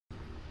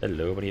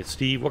Hello, buddy, it's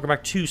Steve. Welcome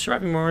back to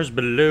Surviving Mars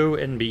Below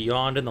and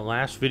Beyond. In the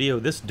last video,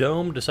 this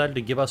dome decided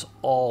to give us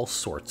all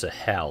sorts of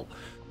hell.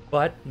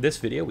 But this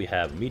video, we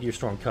have a meteor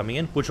storm coming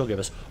in, which will give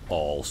us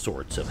all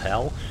sorts of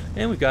hell.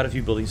 And we've got a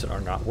few buildings that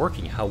are not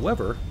working.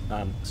 However,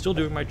 I'm still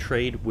doing my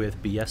trade with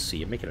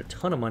BSC. I'm making a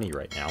ton of money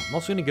right now. I'm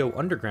also going to go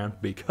underground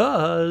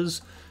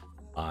because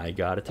I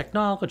got a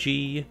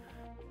technology.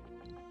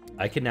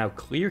 I can now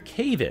clear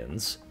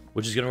cave-ins,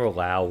 which is going to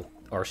allow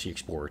RC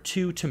Explorer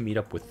 2 to meet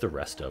up with the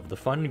rest of the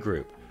fun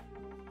group.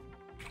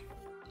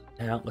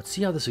 Now, let's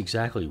see how this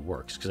exactly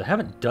works, because I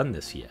haven't done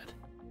this yet.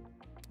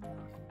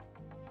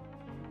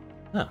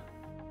 Huh.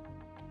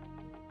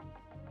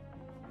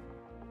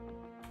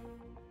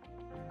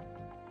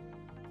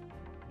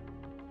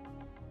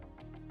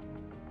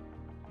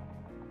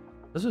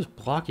 This is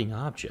blocking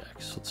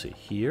objects. Let's see,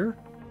 here.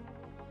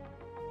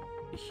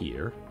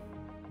 Here.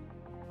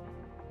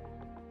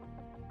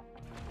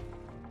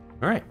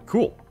 Alright,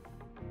 cool.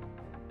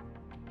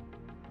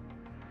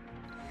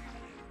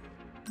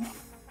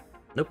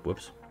 Nope,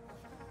 whoops.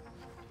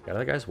 Got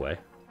out of that guy's way.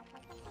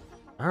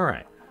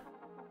 Alright.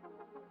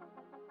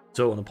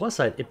 So on the plus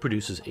side, it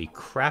produces a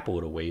crap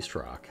load of waste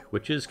rock,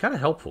 which is kind of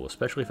helpful,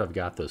 especially if I've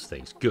got those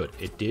things. Good.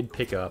 It did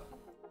pick up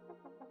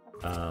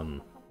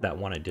that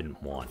one I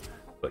didn't want.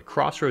 But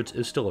Crossroads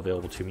is still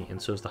available to me,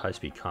 and so is the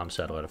high-speed comm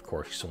satellite, of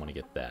course, so I want to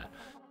get that.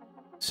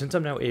 Since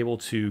I'm now able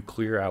to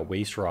clear out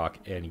waste rock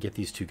and get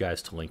these two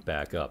guys to link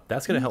back up,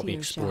 that's going to help me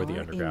explore the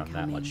underground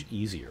that much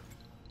easier.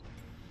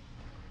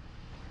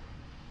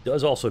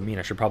 Does also mean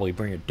I should probably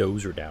bring a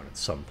dozer down at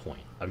some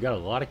point. I've got a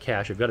lot of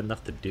cash, I've got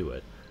enough to do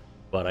it,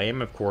 but I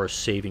am, of course,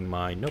 saving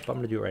my... Nope, I'm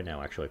going to do it right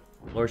now, actually.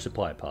 Large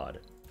supply pod.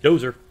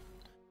 Dozer!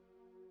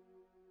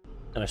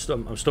 And I'm still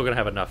going to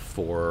have enough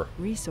for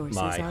Resources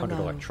my 100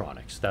 low.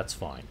 electronics. That's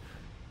fine.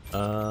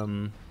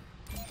 Let's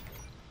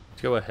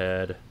go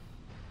ahead.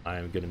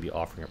 I'm going to be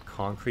offering up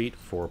concrete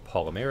for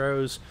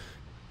polymeros.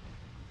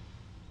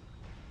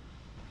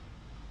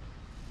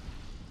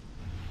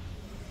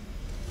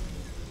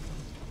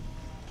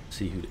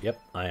 See who... Yep,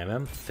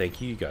 IMM.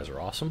 Thank you. You guys are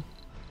awesome.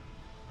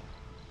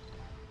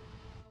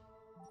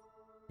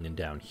 And then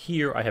down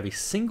here, I have a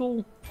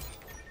single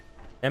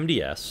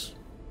MDS.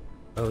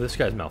 Oh, this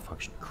guy's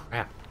malfunction.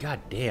 Crap. God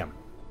damn.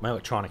 My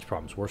electronics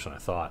problem's worse than I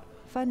thought.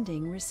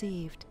 Funding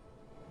received.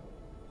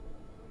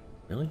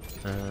 Really?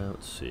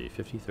 Let's see.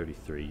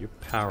 5033. You're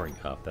powering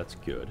up. That's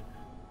good.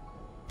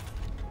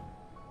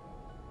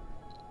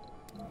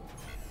 I'm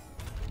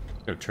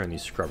going to turn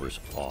these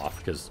scrubbers off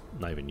because I'm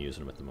not even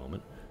using them at the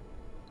moment.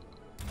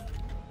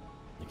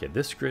 Okay,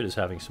 this grid is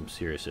having some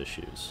serious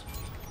issues.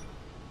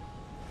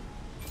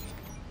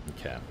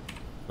 Okay.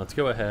 Let's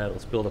go ahead.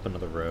 Let's build up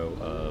another row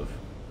of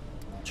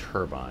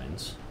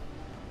turbines.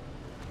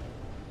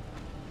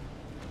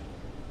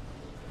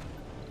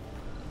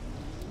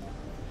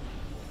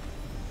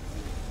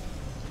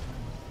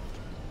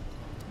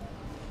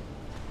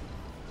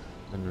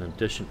 And in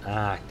addition,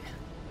 I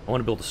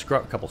want to build a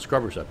couple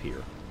scrubbers up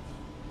here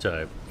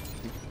to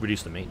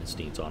reduce the maintenance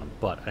needs on them,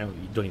 but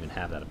you don't even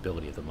have that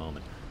ability at the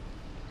moment.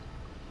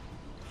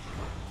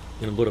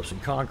 I'm going to load up some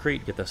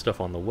concrete, get that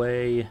stuff on the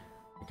way.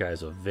 The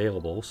guy's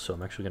available, so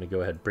I'm actually going to go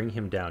ahead and bring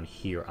him down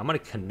here. I'm going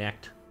to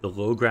connect the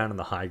low ground and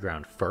the high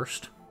ground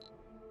first.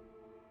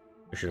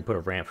 I should put a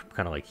ramp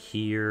kind of like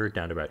here,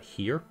 down to about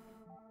here.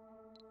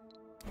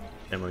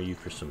 MOU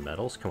for some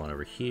metals. Come on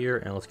over here,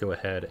 and let's go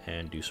ahead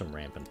and do some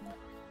ramping.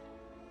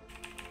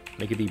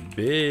 Make it the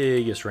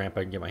biggest ramp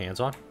I can get my hands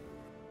on.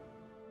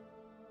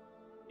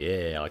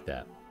 Yeah, I like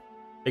that.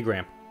 Big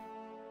ramp.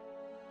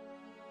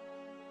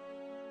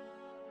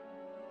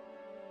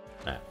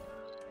 Alright.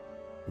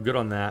 We're good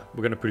on that.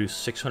 We're going to produce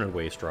 600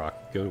 waste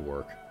rock. Go to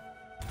work.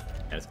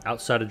 And it's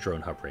outside of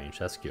drone hub range.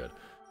 That's good.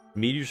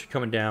 Meteors are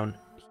coming down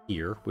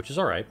here, which is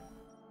alright.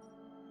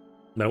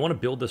 But I want to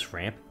build this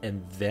ramp,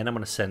 and then I'm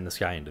going to send this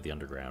guy into the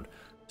underground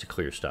to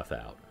clear stuff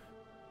out.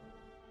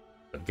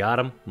 I've got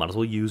him. Might as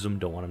well use him.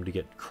 Don't want him to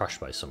get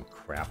crushed by some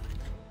crap.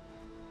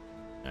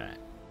 Alright.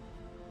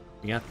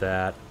 We got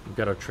that. We've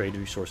got our trade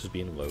resources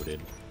being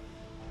loaded.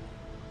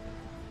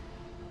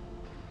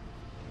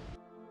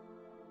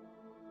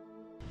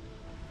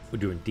 We're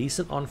doing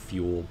decent on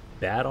fuel,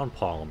 bad on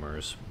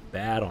polymers,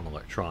 bad on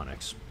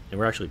electronics. And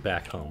we're actually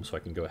back home, so I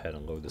can go ahead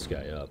and load this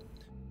guy up.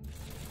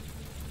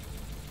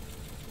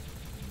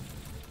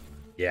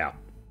 Yeah.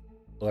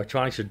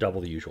 Electronics are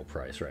double the usual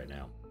price right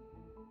now.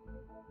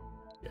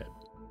 Good.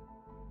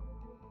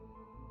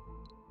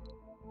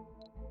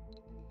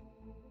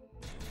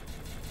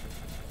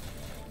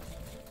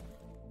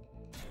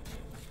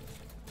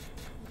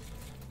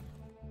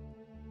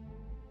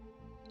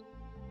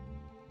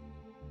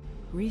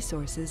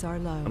 Resources are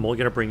low. I'm only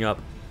going to bring up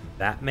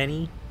that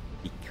many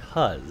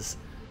because,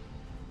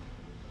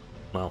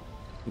 well,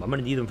 I'm going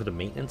to need them for the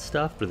maintenance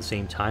stuff, but at the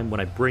same time, when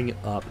I bring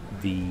up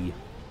the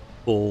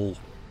full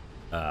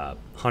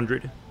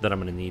 100 that I'm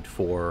going to need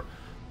for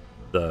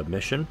the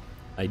mission,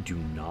 I do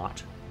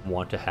not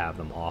want to have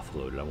them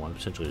offloaded. I want to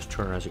essentially just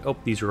turn around and say, oh,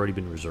 these have already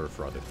been reserved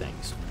for other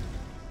things.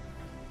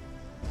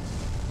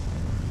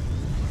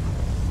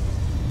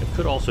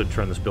 Could also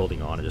turn this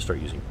building on and just start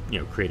using,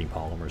 creating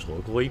polymers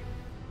locally.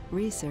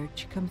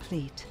 Research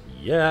complete.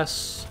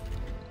 Yes.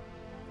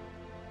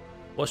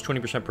 Plus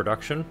 20%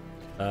 production.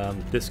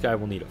 This guy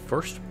will need it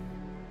first.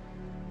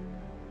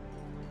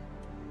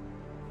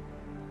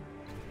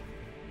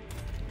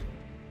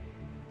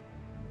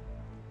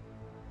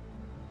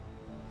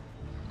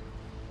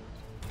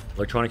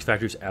 Electronics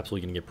factory is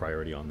absolutely going to get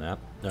priority on that.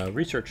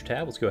 Research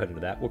tab, let's go ahead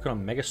into that. Working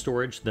on mega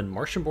storage, then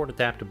Martian-borne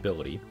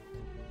adaptability.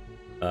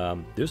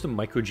 There's the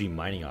micro-G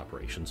mining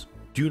operations.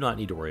 Do not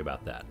need to worry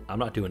about that. I'm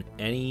not doing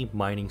any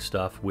mining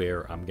stuff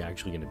where I'm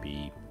actually going to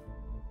be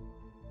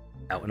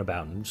out and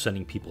about and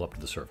sending people up to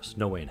the surface.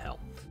 No way in hell.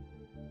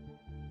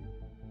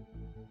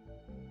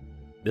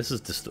 This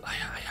is just...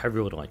 I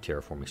really don't like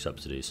terraforming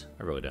subsidies.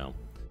 I really don't.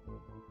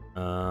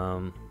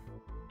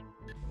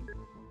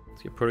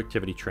 Let's get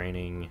productivity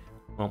training.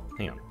 Well,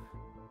 hang on.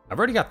 I've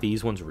already got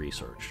these ones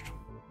researched.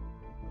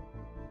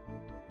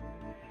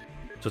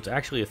 So it's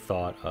actually a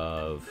thought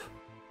of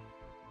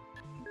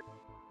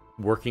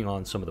working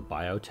on some of the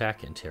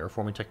biotech and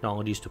terraforming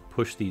technologies to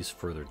push these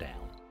further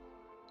down.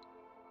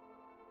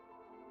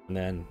 And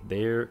then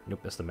there... Nope,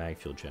 that's the mag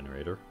fuel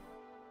generator.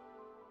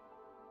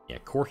 Yeah,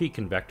 core heat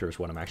convector is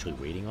what I'm actually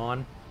waiting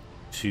on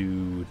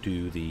to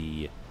do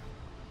the...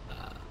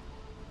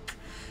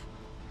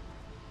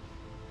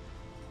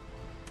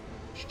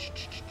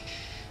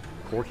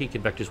 core heat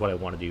convector is what I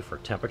want to do for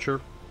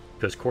temperature,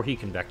 because core heat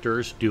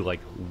convectors do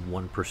like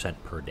 1%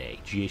 per day.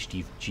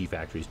 GHG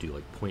factories do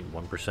like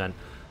 0.1%,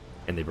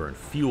 and they burn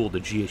fuel. The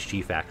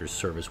GHG factors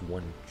serve as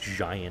one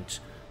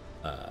giant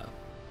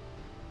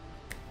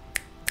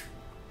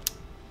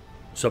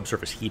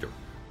subsurface heater.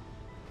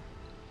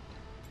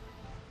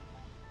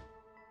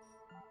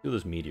 Who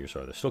those meteors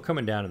are? They're still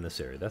coming down in this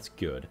area. That's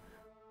good.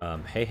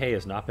 Hey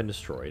has not been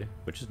destroyed,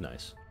 which is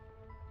nice.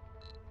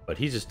 But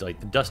he's just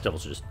like, the dust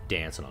devils are just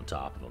dancing on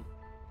top of him.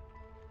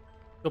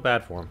 Feel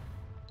bad for him.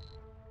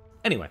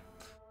 Anyway,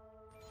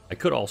 I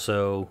could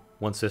also,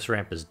 once this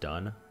ramp is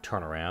done,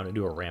 turn around and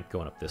do a ramp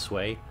going up this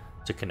way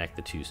to connect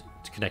the two,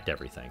 to connect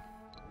everything.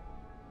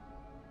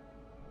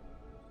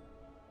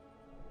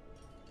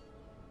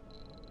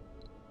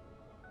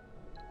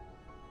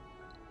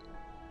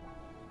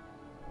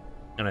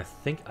 And I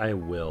think I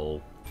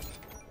will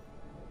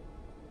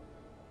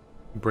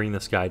bring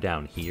this guy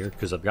down here,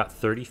 because I've got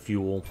 30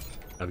 fuel,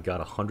 I've got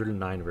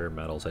 109 rare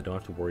metals. I don't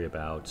have to worry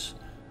about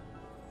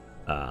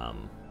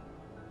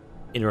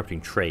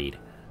interrupting trade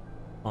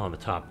on the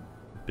top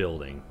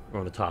building, or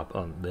on the top,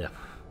 what the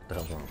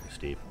hell's wrong with you,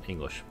 Steve?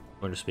 English.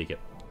 Learn to speak it.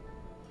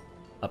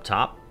 Up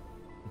top,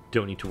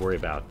 don't need to worry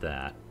about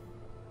that.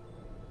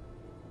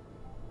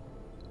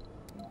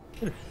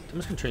 I'm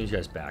just going to turn these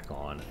guys back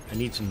on. I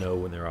need to know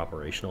when they're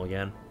operational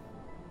again.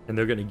 And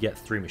they're going to get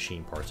 3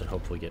 machine parts and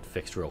hopefully get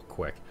fixed real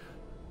quick.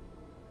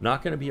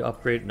 Not going to be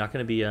upgraded, not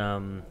going to be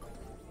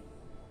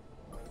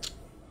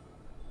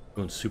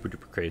going super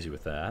duper crazy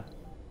with that.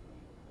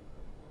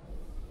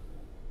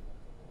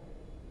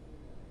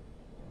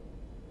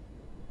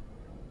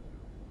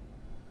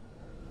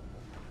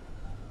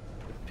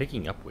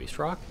 Picking up waste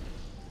rock?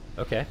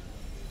 Okay.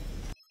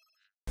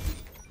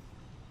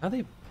 How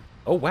they...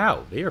 Oh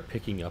wow, they are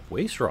picking up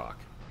waste rock.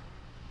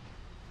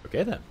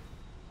 Okay then.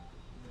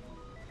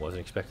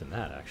 Wasn't expecting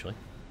that, actually.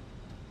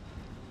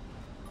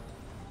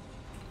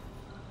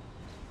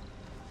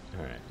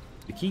 Alright.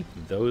 To keep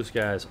those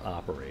guys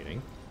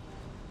operating,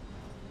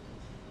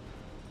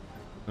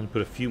 I'm going to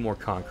put a few more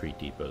concrete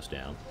depots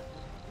down.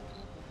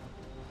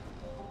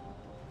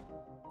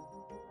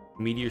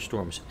 Meteor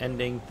storm's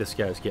ending. This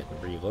guy's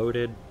getting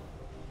reloaded.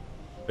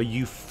 Are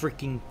you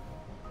freaking...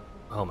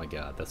 Oh my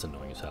god, that's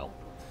annoying as hell.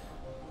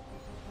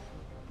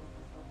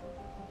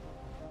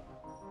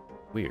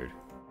 Weird.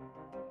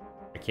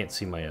 I can't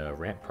see my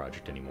ramp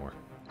project anymore.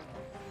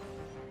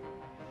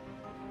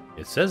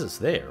 It says it's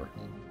there.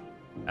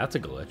 That's a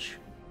glitch.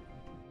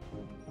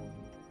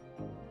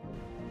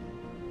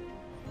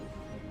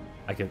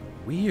 I can...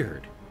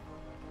 Weird.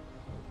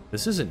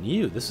 This isn't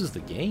new. This is the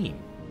game.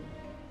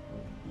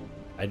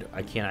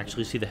 I can't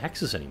actually see the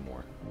hexes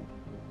anymore.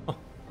 Oh.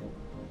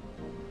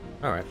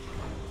 Alright.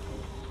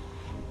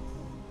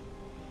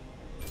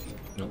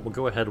 We'll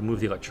go ahead and move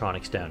the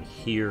electronics down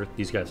here.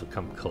 These guys will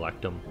come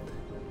collect them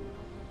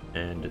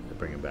and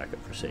bring them back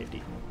up for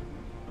safety.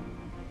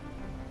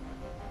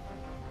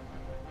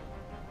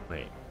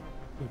 Wait.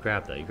 You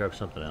grab that. You grab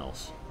something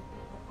else.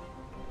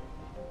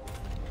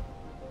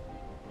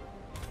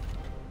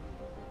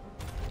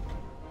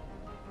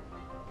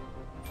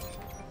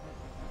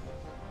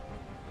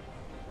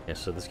 Yeah,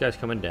 so this guy's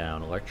coming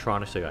down.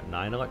 Electronics, I got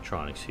 9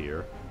 electronics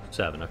here.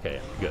 7, okay,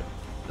 good.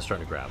 It's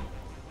starting to grab them.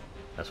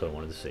 That's what I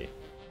wanted to see.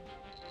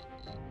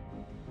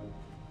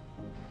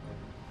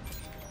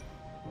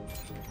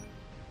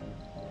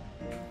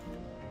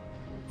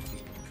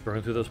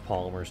 Burn through those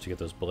polymers to get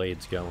those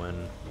blades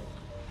going.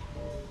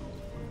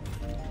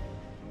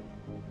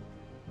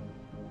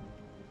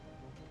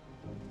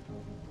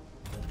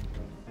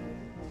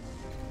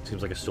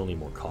 Seems like I still need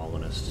more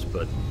colonists,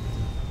 but...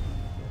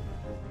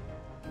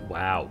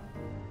 Wow.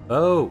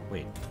 Oh,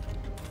 wait.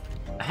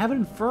 I have an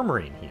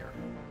infirmary in here.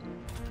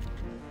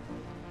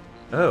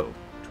 Oh,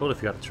 totally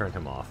forgot to turn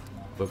him off.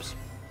 Whoops.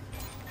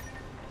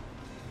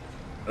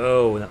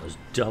 Oh, that was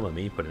dumb of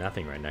me, putting that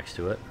thing right next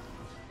to it.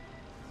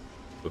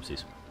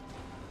 Whoopsies.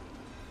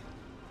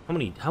 How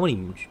many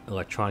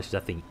electronics does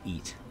that thing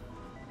eat?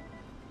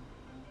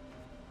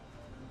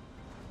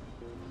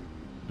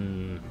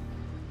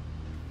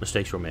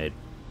 Mistakes were made.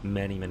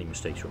 Many, many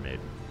mistakes were made.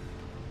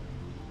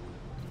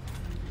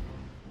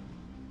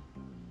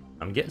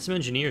 I'm getting some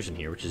engineers in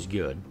here, which is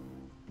good.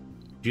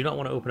 Do not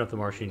want to open up the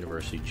Martian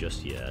University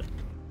just yet.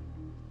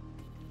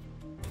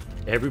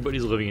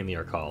 Everybody's living in the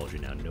arcology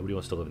now. Nobody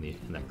wants to live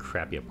in that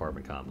crappy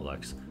apartment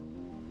complex.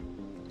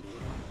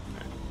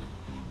 Right.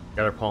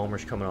 Got our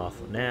polymers coming off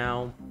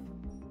now.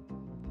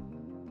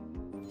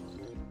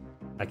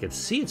 I can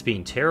see it's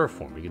being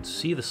terraformed. You can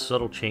see the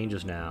subtle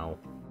changes now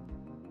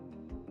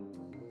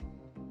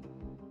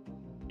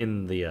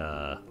in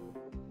the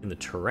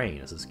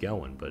terrain as it's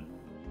going, but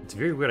it's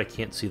very weird I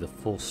can't see the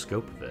full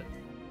scope of it.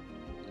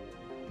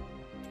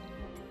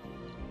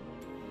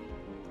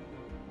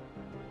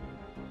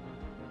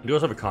 I do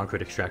also have a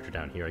concrete extractor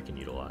down here I can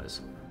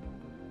utilize.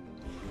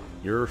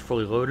 You're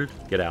fully loaded?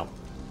 Get out.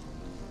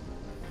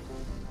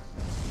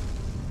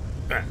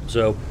 Alright,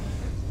 so,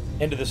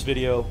 end of this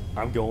video,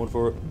 I'm going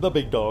for the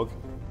big dog.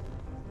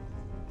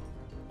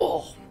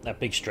 Oh, that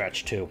big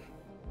stretch too.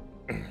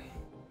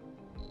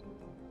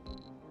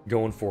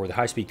 Going for the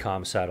high-speed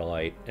comm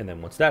satellite, and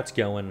then once that's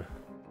going,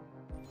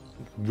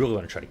 really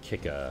want to try to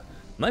kick a...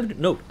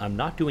 Note, I'm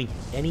not doing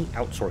any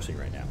outsourcing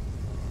right now.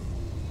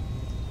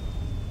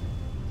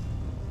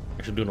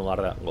 Actually doing a lot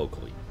of that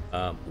locally.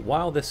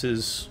 While this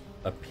is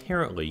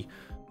apparently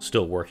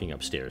still working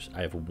upstairs,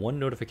 I have one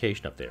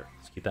notification up there.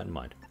 Let's keep that in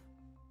mind.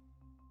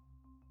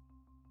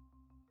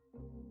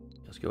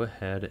 Let's go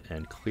ahead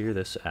and clear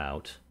this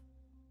out.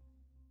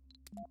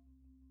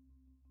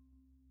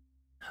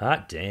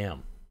 Hot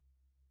damn.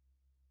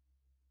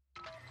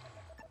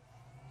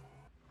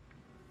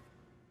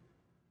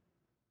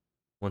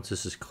 Once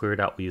this is cleared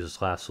out, we'll use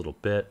this last little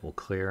bit. We'll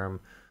clear him.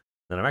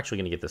 Then I'm actually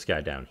going to get this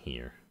guy down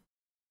here.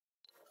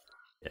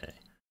 Okay.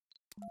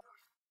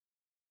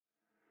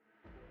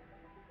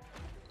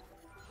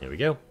 There we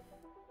go.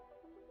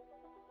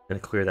 Gonna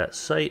clear that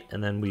site,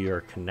 and then we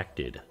are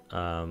connected.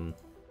 Oh,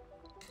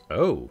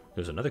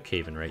 there's another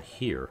cave-in right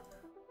here.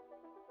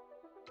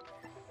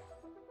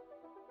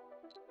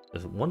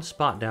 There's one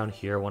spot down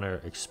here I want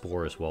to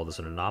explore as well. There's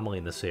an anomaly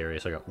in this area,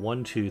 so I got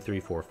 1, 2, 3,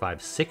 4,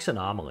 5, 6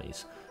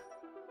 anomalies.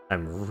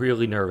 I'm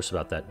really nervous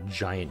about that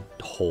giant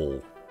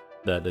hole,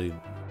 the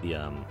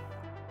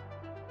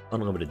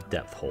unlimited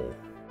depth hole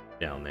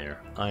down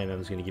there.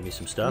 IMM's going to give me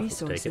some stuff. Let's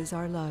take it. Resources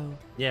are low.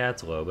 Yeah,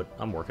 it's low, but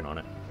I'm working on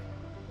it.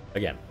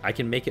 Again, I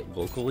can make it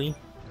locally,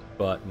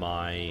 but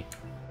my...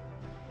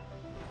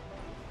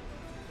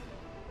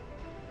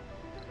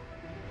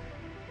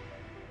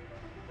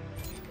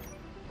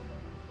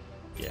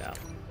 Yeah.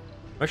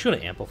 I'm actually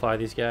going to amplify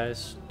these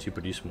guys to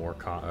produce more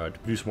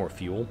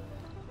fuel.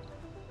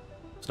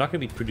 It's not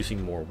going to be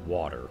producing more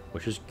water,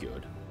 which is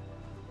good.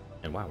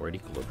 And wow, we're at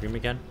equilibrium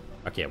again?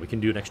 Okay, we can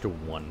do an extra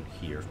 1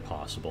 here if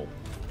possible.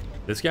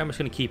 This guy I'm just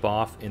going to keep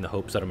off in the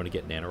hopes that I'm going to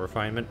get nano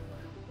refinement.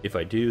 If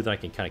I do, then I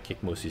can kind of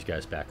kick most of these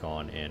guys back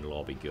on and it'll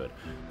all be good.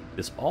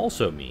 This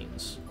also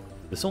means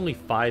there's only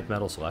 5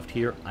 metals left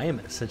here. I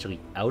am essentially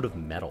out of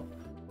metal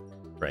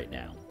right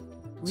now.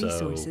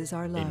 Resources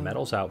are low. A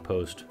metals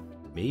outpost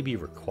may be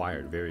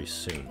required very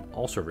soon.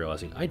 Also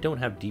realizing I don't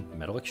have deep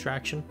metal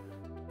extraction.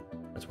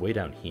 That's way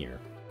down here.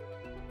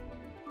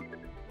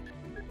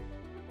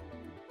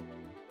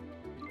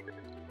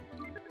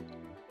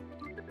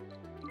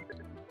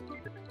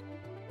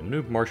 I'm going to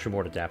move Martian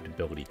Mort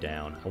adaptability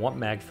down. I want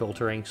mag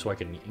filtering so I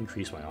can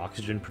increase my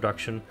oxygen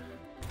production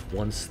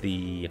once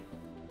the...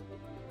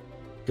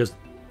 Because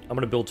I'm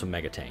going to build some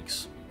mega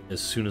tanks as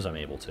soon as I'm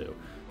able to.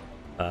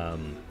 Yeah,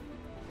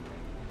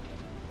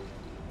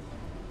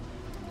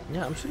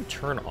 I'm just going to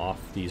turn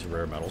off these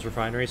rare metals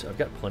refineries. I've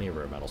got plenty of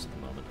rare metals at the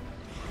moment.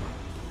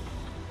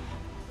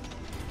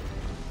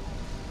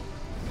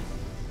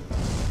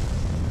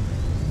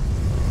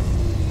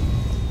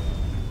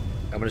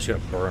 I'm just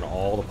going to burn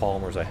all the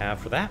polymers I have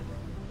for that.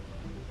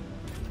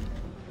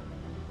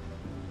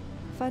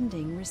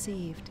 Funding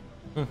received.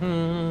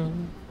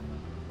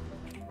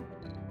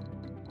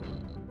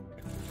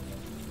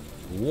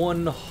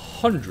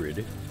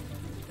 100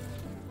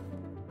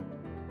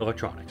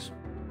 electronics.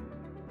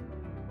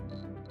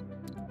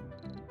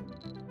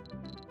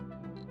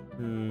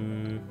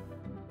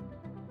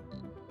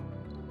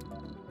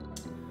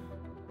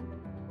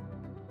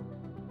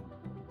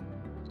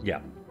 Yeah,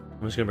 I'm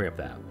just going to bring up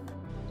that.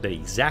 The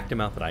exact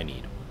amount that I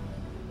need.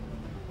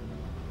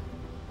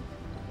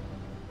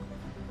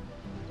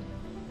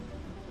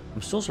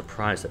 I'm still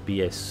surprised that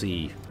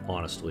BSC,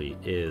 honestly,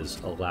 is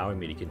allowing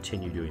me to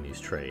continue doing these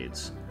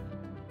trades.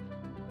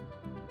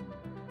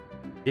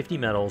 50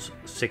 metals,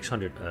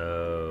 600...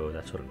 Oh,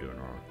 that's what I'm doing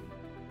wrong.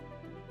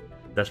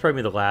 That's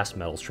probably the last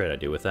metals trade I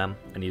do with them.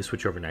 I need to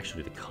switch over and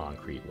actually do the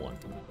concrete one.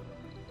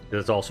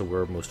 That's also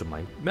where most of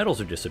my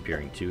metals are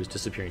disappearing to, is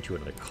disappearing to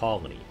another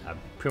colony. I've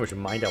pretty much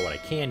mined out what I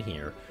can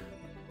here,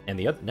 and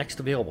the next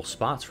available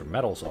spots for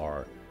metals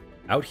are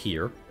out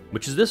here,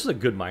 this is a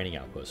good mining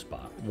outpost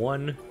spot.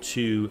 1,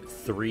 2,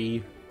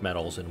 3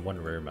 metals and 1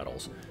 rare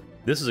metals.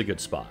 This is a good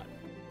spot.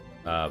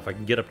 If I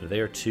can get up to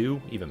there too,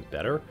 even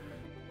better.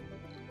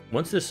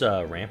 Once this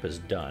ramp is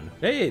done,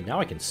 hey, now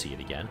I can see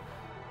it again.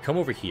 Come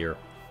over here,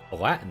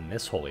 flatten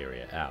this whole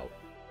area out,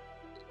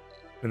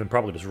 and then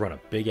probably just run a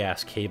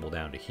big-ass cable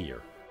down to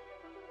here.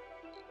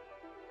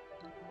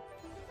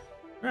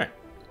 Alright,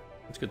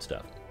 that's good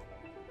stuff.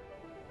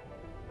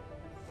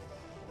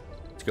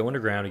 Let's go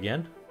underground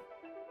again.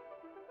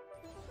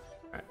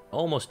 Alright,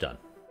 almost done.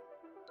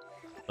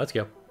 Let's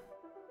go.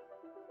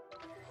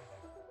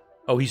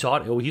 Oh, he's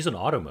in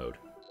auto mode.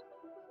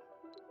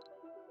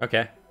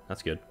 Okay,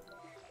 that's good.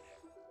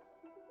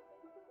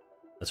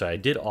 That's right, I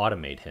did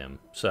automate him,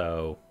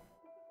 so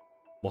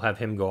we'll have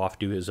him go off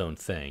do his own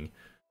thing.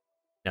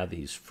 Now that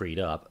he's freed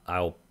up,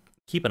 I'll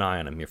keep an eye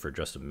on him here for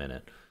just a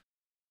minute.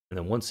 And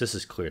then once this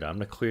is cleared out, I'm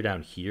going to clear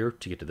down here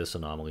to get to this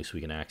anomaly so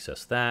we can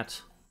access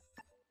that.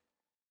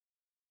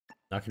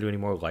 Not going to do any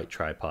more light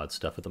tripod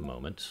stuff at the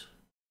moment.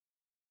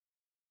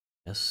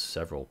 There's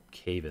several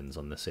cave-ins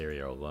on this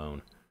area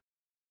alone.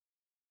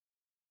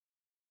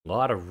 A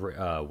lot of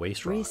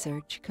waste rock.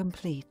 Research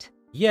complete.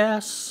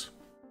 Yes!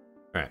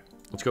 Alright,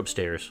 let's go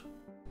upstairs.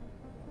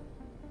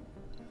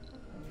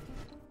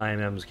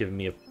 IMM's giving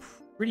me a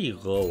pretty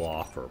low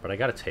offer, but I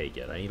gotta take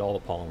it. I need all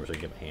the polymers I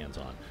can get my hands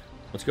on.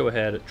 Let's go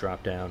ahead and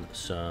drop down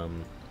a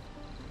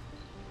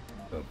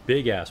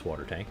big-ass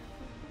water tank.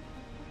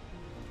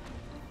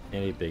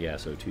 And a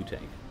big-ass O2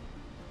 tank.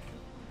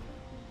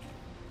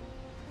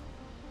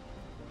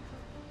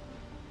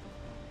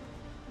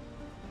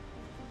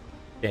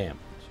 Damn,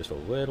 it's just a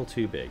little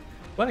too big.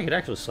 But I could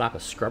actually slap a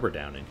scrubber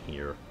down in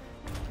here.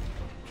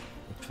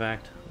 In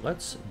fact,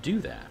 let's do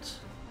that.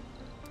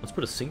 Let's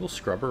put a single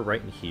scrubber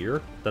right in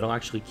here. That'll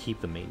actually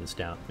keep the maintenance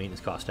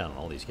cost down on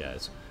all these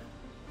guys.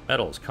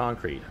 Metals,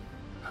 concrete,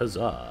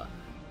 huzzah.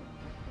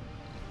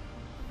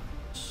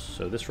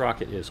 So this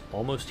rocket is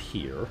almost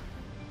here.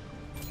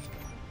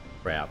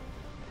 Crap.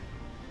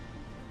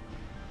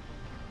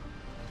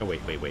 Oh, wait.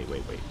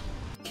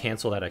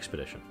 Cancel that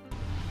expedition.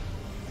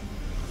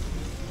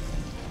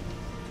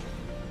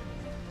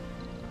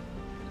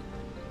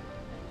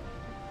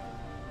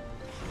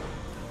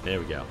 There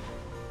we go.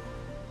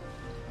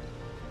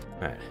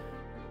 Alright.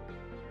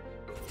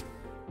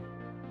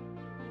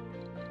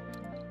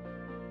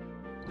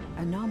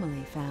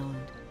 Anomaly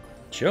found.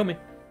 Show me.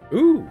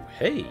 Ooh,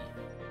 hey.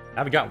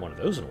 Haven't got one of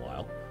those in a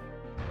while.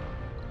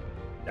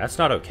 That's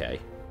not okay.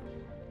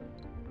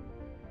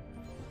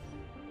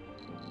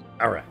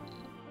 Alright.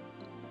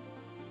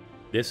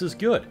 This is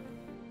good.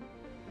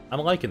 I'm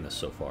liking this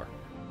so far.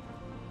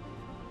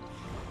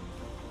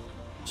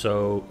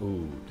 So,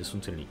 ooh, this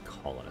one's gonna need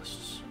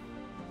colonists.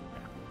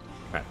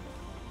 Alright.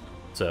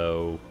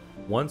 So,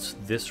 once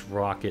this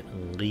rocket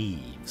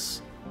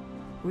leaves...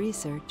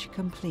 Research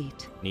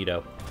complete.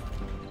 Neato.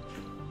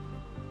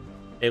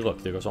 Hey,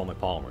 look, there goes all my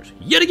polymers.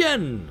 Yet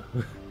again!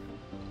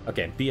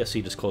 Okay,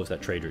 BSC just closed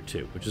that trade route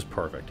too, which is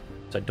perfect.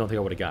 So I don't think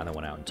I would have gotten that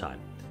one out in time.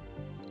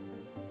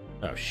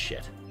 Oh,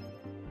 shit.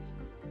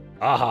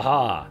 Ah ha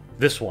ha!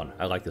 This one.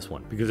 I like this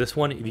one. Because this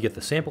one, if you get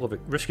the sample of a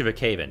risk of a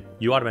cave-in,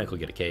 you automatically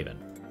get a cave-in.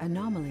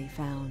 Anomaly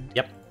found.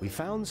 Yep. We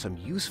found some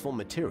useful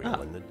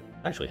material in the...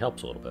 Actually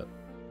helps a little bit.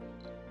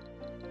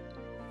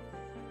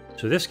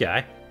 So this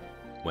guy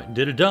went and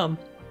did a dumb.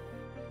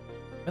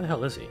 Where the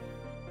hell is he?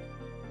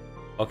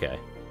 Okay.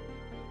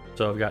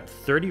 So I've got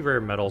 30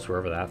 rare metals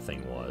wherever that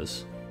thing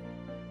was.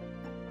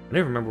 I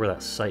never remember where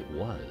that site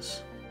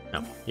was.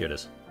 Oh, here it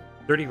is.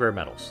 30 rare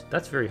metals.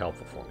 That's very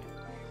helpful for me.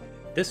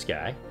 This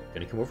guy,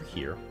 gonna come over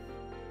here.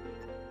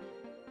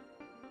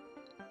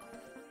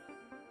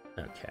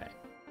 Okay.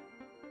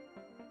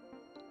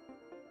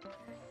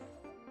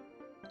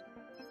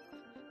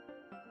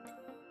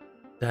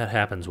 That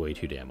happens way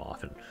too damn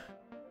often.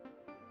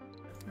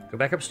 Go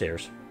back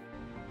upstairs.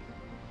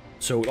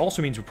 So it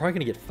also means we're probably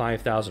going to get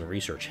 5,000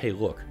 research. Hey,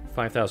 look,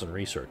 5,000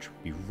 research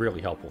would be really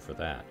helpful for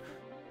that.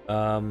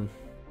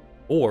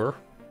 Or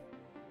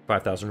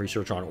 5,000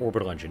 research on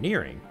orbital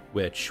engineering,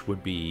 which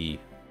would be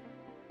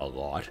a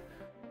lot.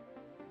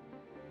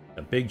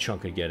 A big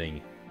chunk of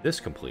getting this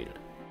completed.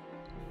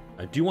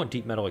 I do want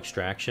deep metal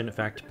extraction. In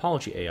fact,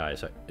 topology AI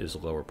is a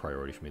lower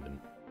priority for me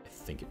than I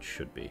think it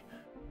should be.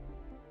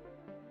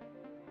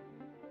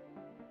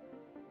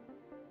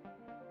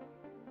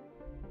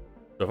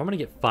 So if I'm going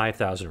to get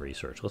 5,000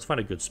 research, let's find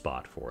a good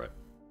spot for it.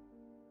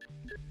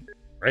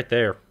 Right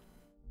there.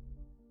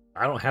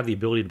 I don't have the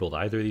ability to build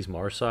either of these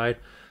Mars side,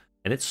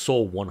 and it's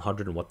Sol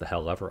 100 and what the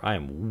hell ever. I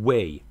am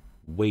way,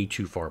 way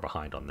too far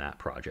behind on that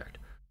project.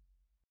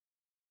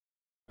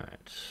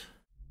 Alright.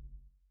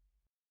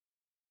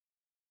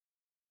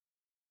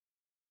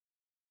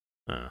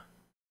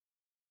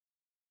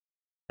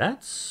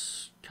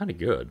 That's kind of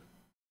good.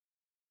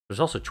 There's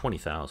also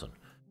 20,000.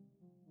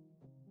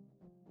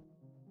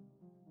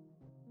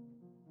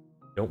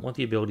 Don't want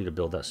the ability to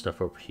build that stuff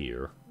over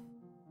here.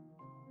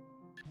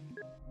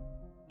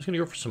 I'm just gonna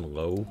go for some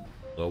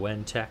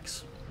low-end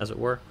techs, as it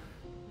were.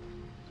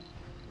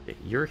 Okay,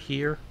 you're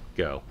here.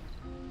 Go.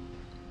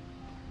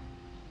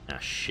 Ah,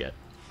 shit.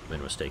 Made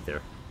a mistake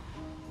there.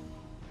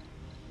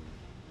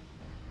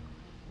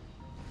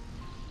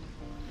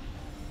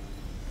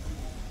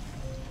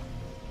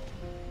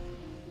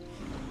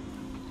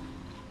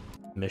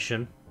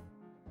 Mission.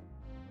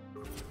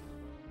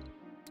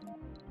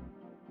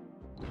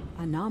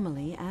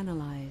 Anomaly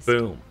analyzed.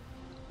 Boom.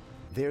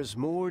 There's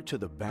more to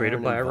the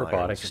Created barren by environs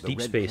robotics, of the deep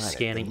red space planet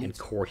scanning, that and needs-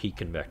 core heat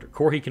convector.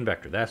 Core heat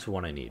convector, that's the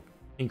one I need.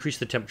 Increase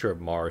the temperature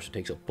of Mars. It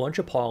takes a bunch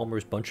of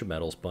polymers, bunch of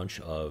metals, bunch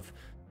of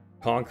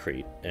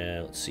concrete.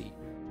 And let's see.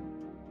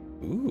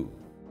 Ooh.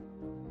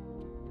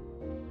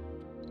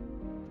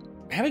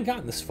 I haven't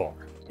gotten this far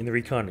in the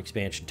recon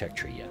expansion tech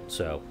tree yet,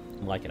 so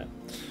I'm liking it.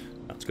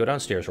 Now, let's go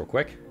downstairs real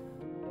quick.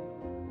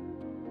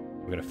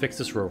 We're going to fix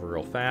this rover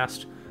real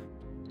fast.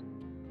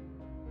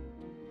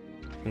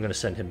 I'm going to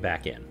send him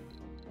back in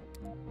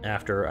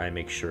after I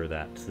make sure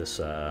that this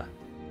okay,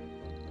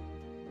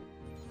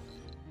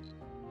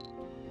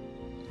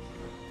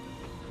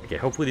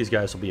 hopefully these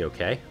guys will be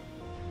okay,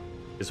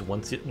 because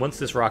once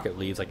this rocket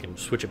leaves, I can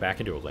switch it back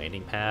into a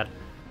landing pad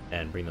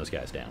and bring those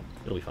guys down.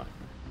 It'll be fine.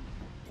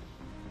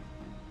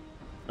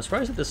 I'm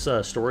surprised that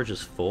this storage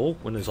is full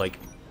when there's like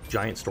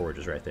giant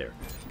storages right there.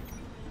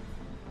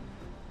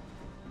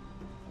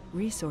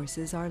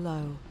 Resources are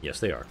low. Yes,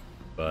 they are,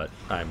 but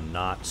I'm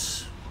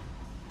not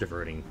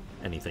diverting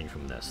anything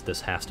from this. This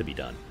has to be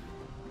done.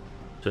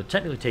 So it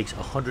technically takes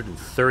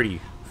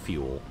 130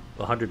 fuel,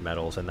 100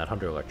 metals, and that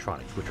 100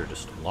 electronics, which are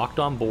just locked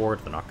on board.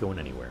 They're not going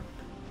anywhere.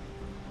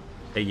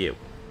 Hey, you.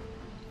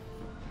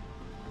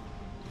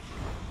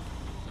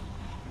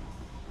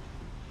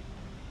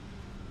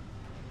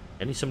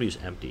 I need somebody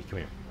who's empty. Come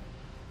here.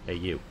 Hey,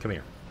 you. Come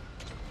here.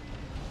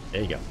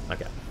 There you go.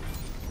 Okay.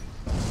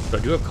 So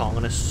I do have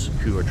colonists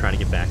who are trying to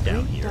get back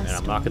down here, and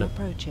I'm not going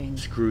to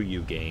screw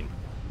you, game.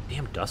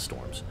 Damn dust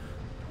storms.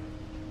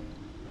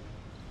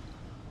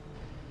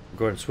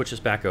 Go ahead and switch this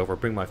back over,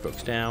 bring my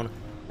folks down.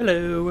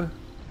 Hello!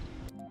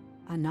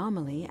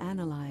 Anomaly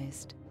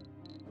analyzed.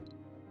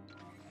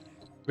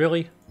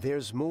 Really?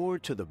 There's more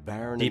to the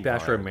barren Deep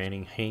asteroid environment.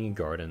 mining, hanging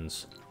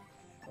gardens.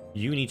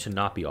 You need to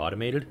not be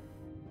automated?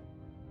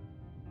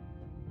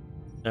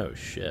 Oh,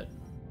 shit.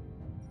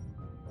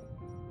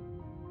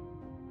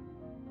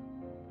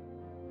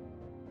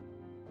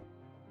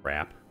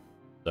 Crap.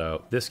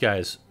 So, this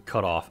guy's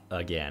cut off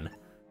again.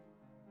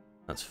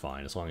 That's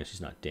fine, as long as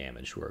he's not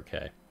damaged, we're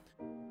okay.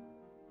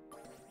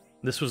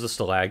 This was the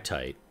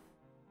stalactite.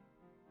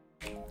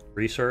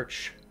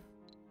 Research.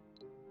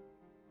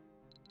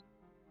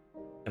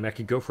 I mean, I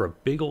could go for a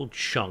big old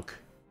chunk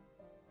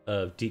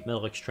of deep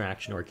metal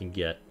extraction, or I can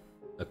get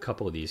a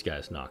couple of these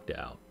guys knocked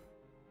out.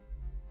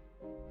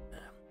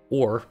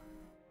 Or...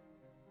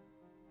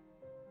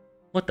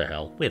 what the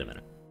hell? Wait a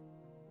minute.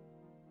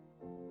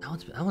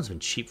 That one's been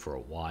cheap for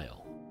a while.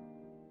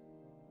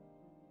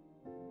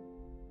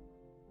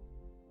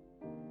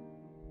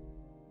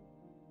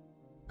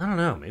 I don't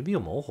know, maybe a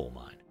molehole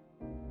mine.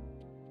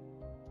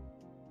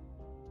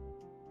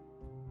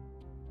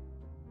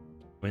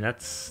 I mean,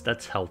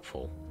 that's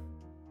helpful.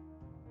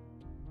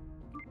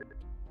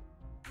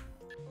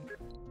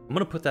 I'm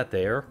gonna put that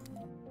there,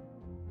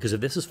 because if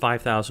this is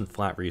 5,000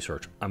 flat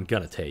research, I'm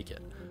gonna take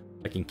it.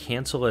 I can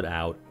cancel it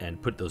out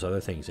and put those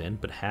other things in,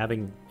 but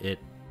having it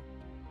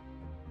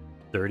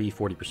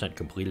 30-40%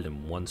 completed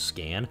in one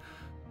scan,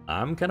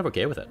 I'm kind of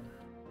okay with it.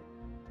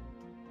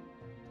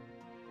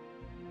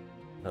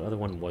 That other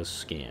one was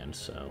scanned,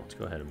 so let's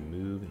go ahead and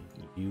move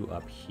you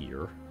up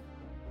here.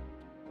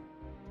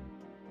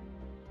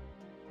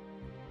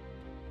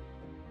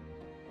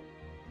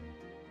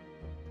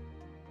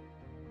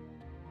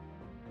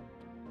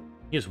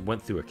 He just went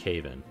through a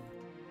cave-in.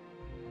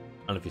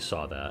 I don't know if you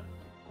saw that.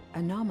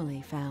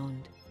 Anomaly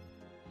found.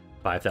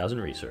 5,000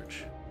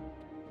 research.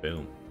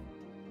 Boom.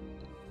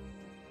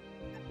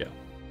 Go.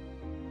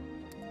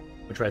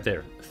 Which right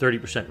there,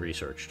 30%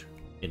 researched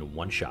in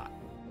one shot.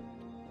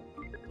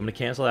 I'm going to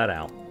cancel that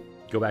out.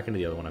 Go back into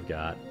the other one I've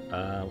got.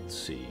 Let's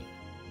see.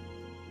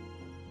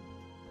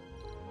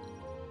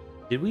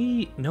 Did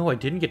we... no, I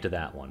didn't get to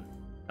that one.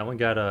 That one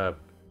got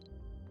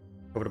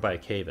over by a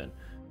cave-in.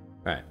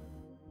 Alright.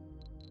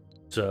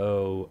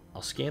 So,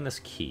 I'll scan this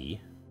key,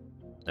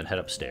 then head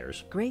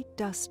upstairs. Great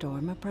dust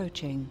storm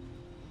approaching.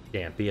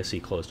 Damn,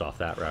 BSC closed off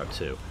that route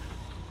too.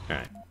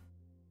 Alright.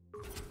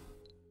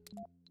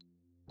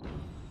 We're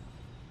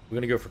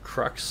going to go for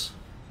Crux.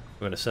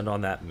 We're going to send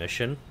on that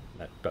mission.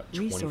 At about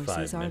 25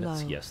 Resources are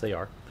minutes. low. Yes, they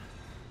are.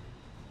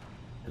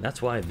 And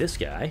that's why this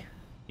guy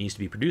needs to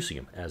be producing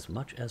them as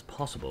much as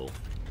possible.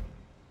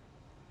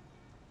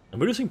 I'm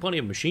producing plenty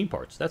of machine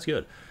parts. That's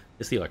good.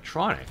 It's the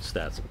electronics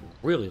that's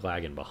really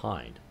lagging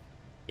behind.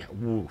 Yeah,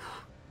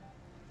 woof.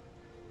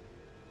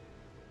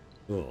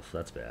 Oof,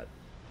 that's bad.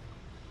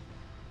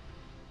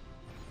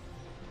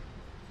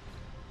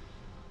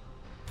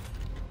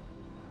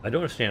 I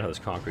don't understand how this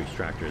concrete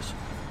extractor is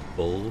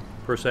full,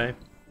 per se.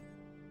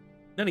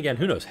 Then again,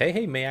 who knows?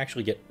 Hey may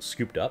actually get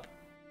scooped up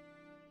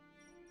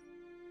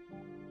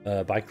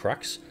by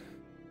Crux.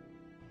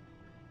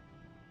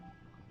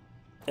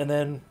 And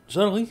then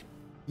suddenly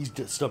he's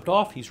stumped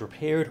off, he's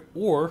repaired,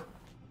 or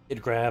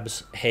it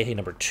grabs Hey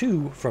number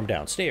 2 from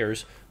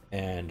downstairs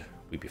and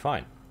we'd be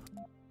fine.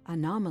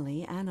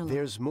 Anomaly analyzed.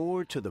 There's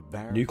more to the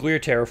barren. Nuclear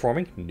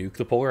terraforming, nuke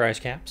the polar ice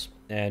caps,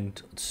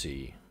 and let's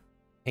see.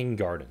 Hang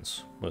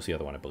Gardens. What's the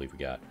other one I believe we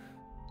got?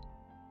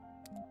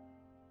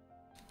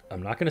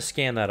 I'm not going to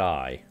scan that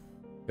eye,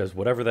 because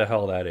whatever the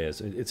hell that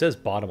is, it says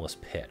bottomless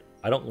pit.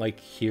 I don't like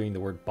hearing the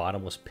word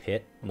bottomless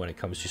pit when it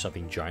comes to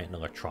something giant and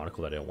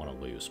electronical that I don't want to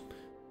lose.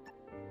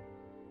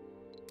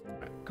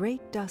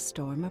 Great dust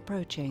storm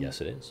approaching.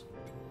 Yes, it is.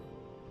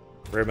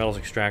 Rare metals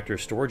extractor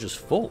storage is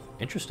full.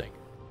 Interesting.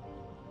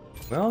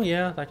 Well,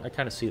 yeah, I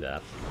kind of see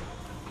that.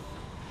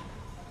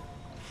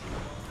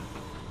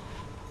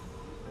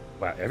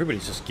 Wow,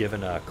 everybody's just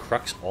giving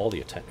Crux all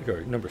the attention,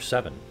 or number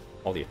 7,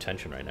 all the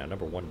attention right now.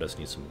 Number 1 does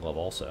need some love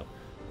also.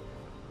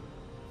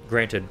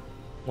 Granted,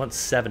 once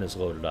 7 is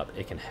loaded up,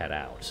 it can head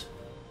out.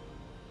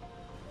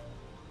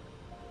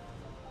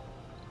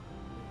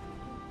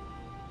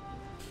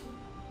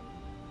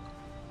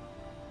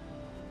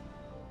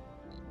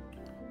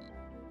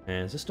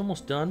 And is this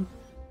almost done?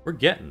 We're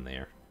getting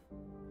there.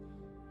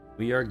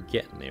 We are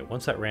getting there.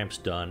 Once that ramp's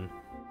done,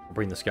 I'll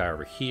bring this guy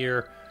over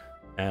here,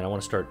 and I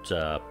want to start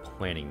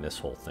planning this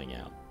whole thing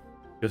out.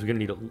 Because we're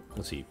going to need,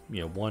 let's see,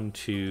 1,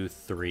 2,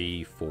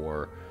 3,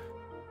 4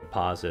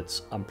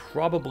 deposits. I'm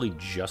probably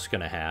just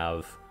going to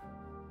have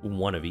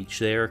one of each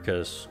there,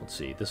 because, let's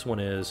see, this one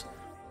is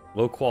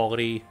low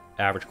quality,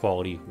 average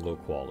quality, low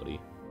quality.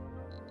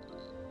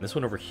 And this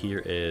one over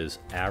here is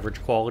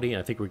average quality,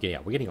 and I think we're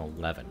getting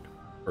 11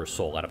 per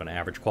soul out of an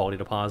average quality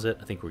deposit.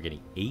 I think we're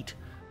getting 8,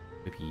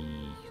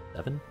 maybe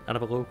 7 out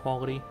of a low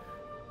quality.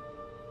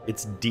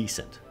 It's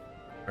decent.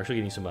 We're actually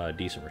getting some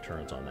decent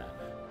returns on that.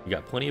 You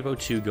got plenty of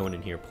O2 going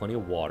in here, plenty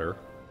of water.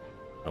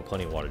 No,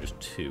 plenty of water, just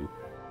 2.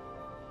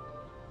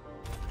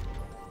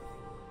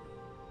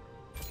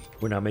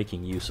 We're now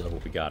making use of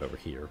what we got over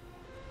here.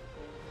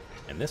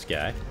 And this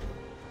guy,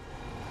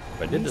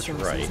 if I did this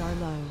right, are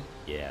low.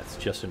 yeah, it's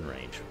just in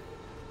range.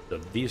 So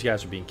these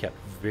guys are being kept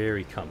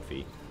very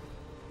comfy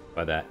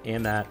by that.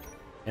 And that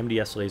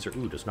MDS laser,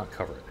 ooh, does not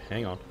cover it.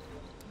 Hang on.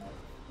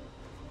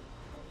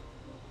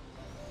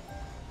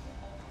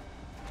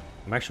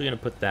 I'm actually going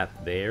to put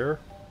that there.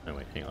 Oh,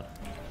 wait, hang on.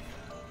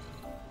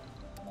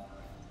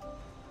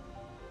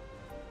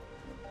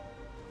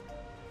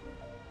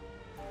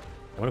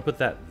 I'm going to put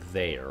that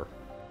there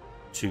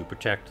to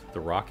protect the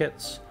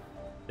rockets,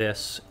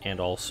 this, and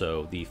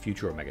also the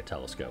future Omega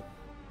telescope.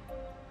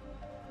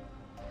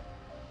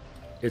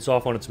 It's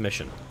off on its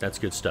mission. That's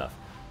good stuff.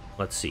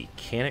 Let's see.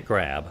 Can it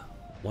grab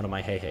one of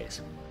my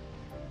hey-hays?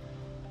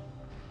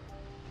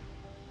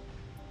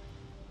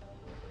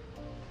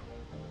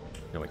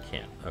 No, it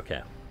can't.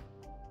 Okay.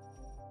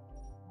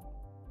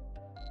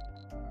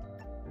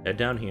 Head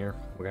down here.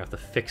 We're going to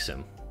have to fix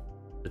him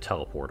to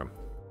teleport him.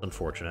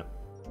 Unfortunate.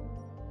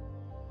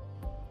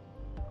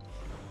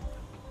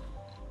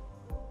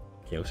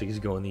 Okay, looks like he's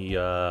going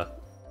the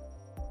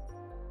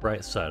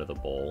right side of the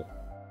bowl.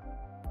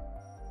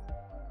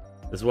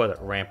 This is why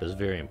that ramp is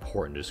very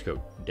important. Just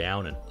go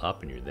down and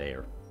up and you're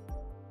there.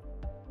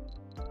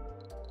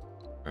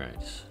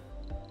 Alright.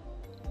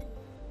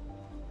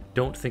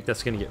 Don't think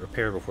that's going to get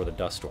repaired before the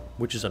dust storm,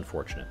 which is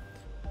unfortunate.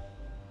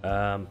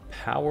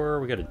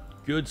 Power, we got a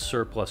good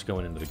surplus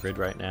going into the grid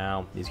right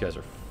now. These guys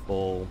are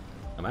full.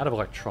 I'm out of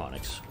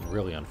electronics,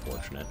 really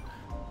unfortunate.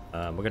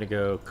 We're going to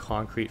go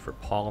concrete for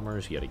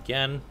polymers yet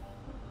again.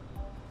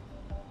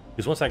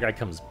 Because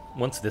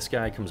once this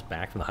guy comes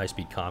back from the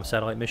high-speed comm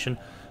satellite mission,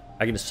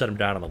 I can just set him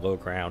down on the low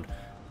ground,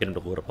 get him to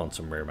load up on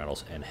some rare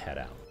metals, and head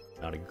out.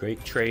 Not a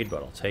great trade,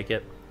 but I'll take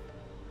it.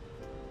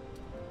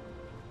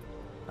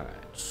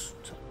 Alright.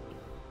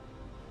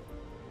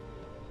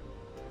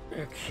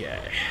 Okay.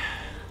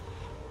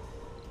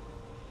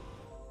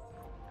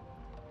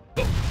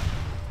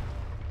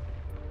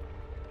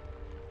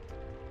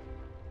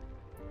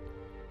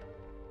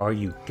 Are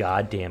you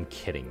goddamn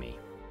kidding me?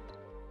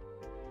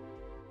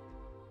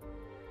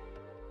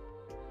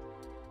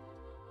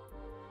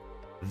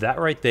 That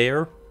right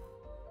there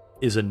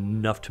is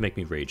enough to make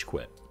me rage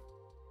quit.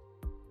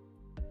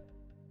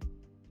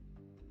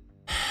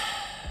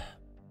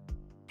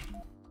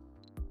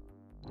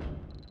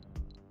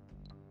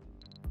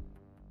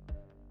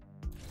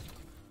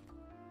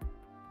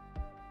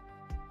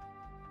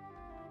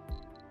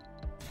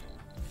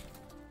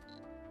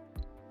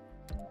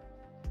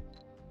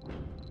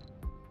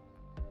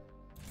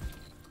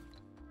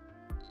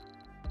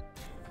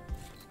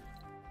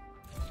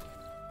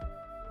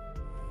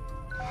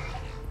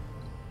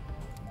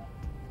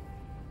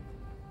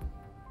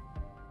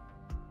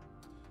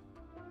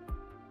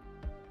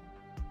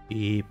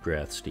 Deep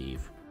breath,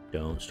 Steve.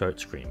 Don't start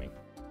screaming.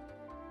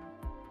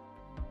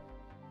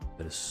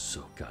 That is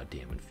so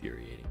goddamn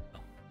infuriating.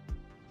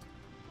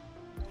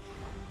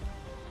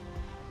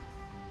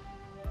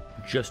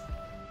 Just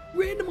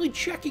randomly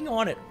checking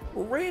on it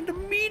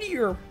Random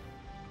meteor.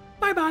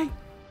 Bye-bye.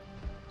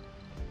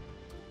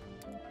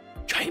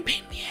 Giant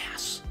pain in the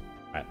ass.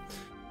 Alright,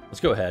 let's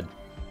go ahead.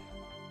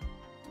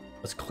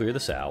 Let's clear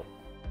this out.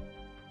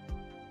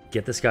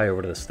 Get this guy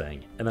over to this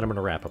thing, and then I'm going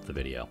to wrap up the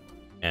video.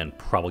 And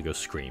probably go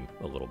scream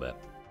a little bit.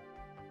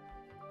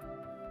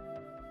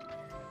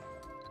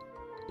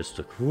 Just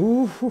a...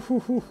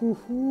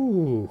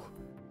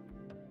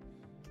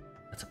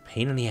 That's a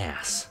pain in the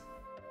ass.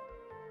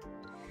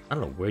 I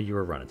don't know where you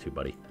were running to,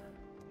 buddy.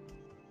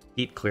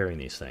 Keep clearing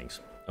these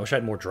things. I wish I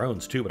had more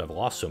drones, too, but I've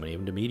lost so many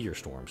of them to meteor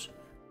storms.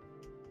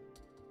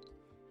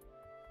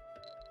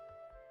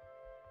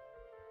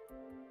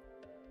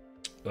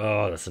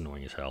 Oh, that's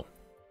annoying as hell.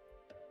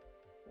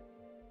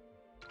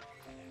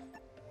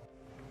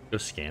 Go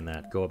scan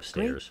that. Go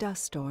upstairs. Great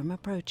dust storm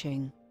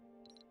approaching.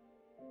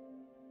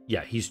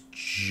 Yeah, he's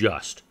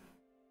just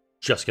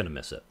gonna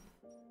miss it.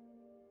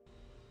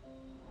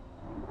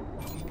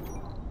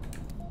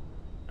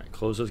 Alright,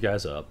 close those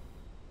guys up.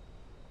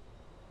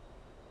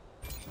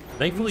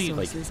 Thankfully,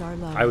 like,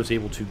 I was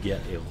able to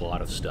get a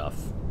lot of stuff.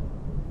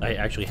 I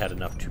actually had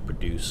enough to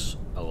produce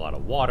a lot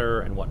of water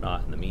and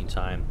whatnot in the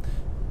meantime.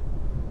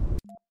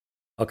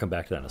 I'll come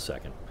back to that in a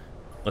second.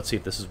 Let's see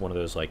if this is one of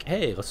those, like,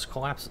 hey, let's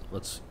collapse,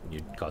 let's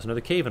cause another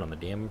cave-in on the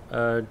damn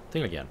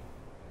thing again.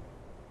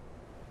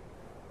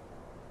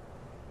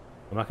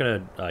 I'm not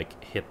gonna,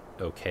 like, hit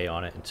OK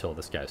on it until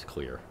this guy's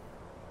clear.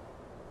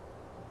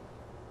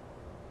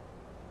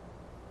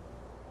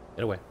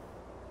 Get away.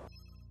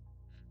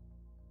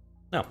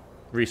 Now,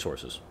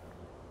 resources.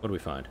 What do we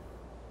find?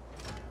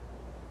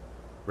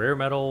 Rare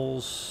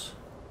metals.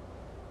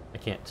 I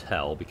can't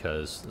tell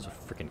because there's a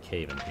freaking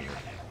cave in here.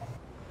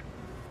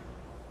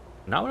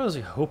 Not what I was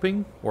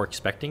hoping or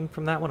expecting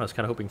from that one. I was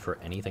kind of hoping for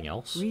anything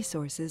else.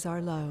 Resources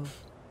are low.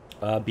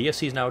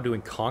 BSC is now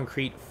doing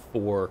concrete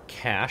for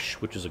cash,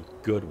 which is a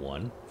good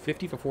one.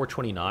 50 for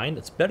 429.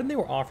 It's better than they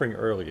were offering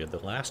earlier. The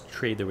last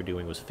trade they were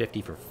doing was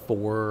 50 for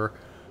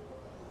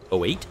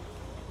 408.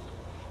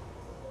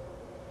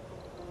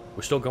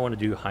 We're still going to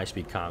do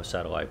high-speed comm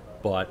satellite,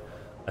 but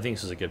I think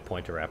this is a good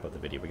point to wrap up the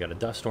video. We got a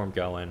dust storm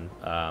going.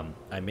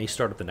 I may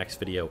start up the next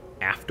video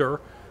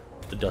after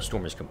the dust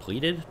storm is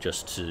completed,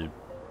 just to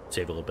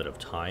save a little bit of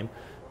time.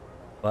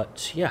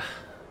 But yeah,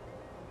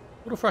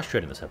 a little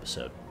frustrating this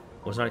episode.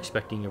 I was not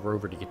expecting a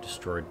rover to get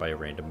destroyed by a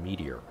random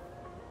meteor.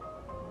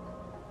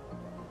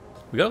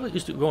 We got at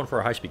least going for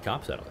a high-speed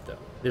comm satellite, though.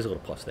 There's a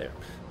little plus there.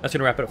 That's going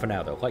to wrap it up for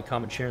now, though. Like,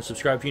 comment, share, and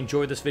subscribe if you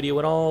enjoyed this video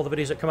and all the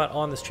videos that come out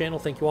on this channel.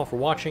 Thank you all for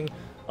watching.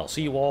 I'll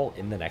see you all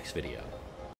in the next video.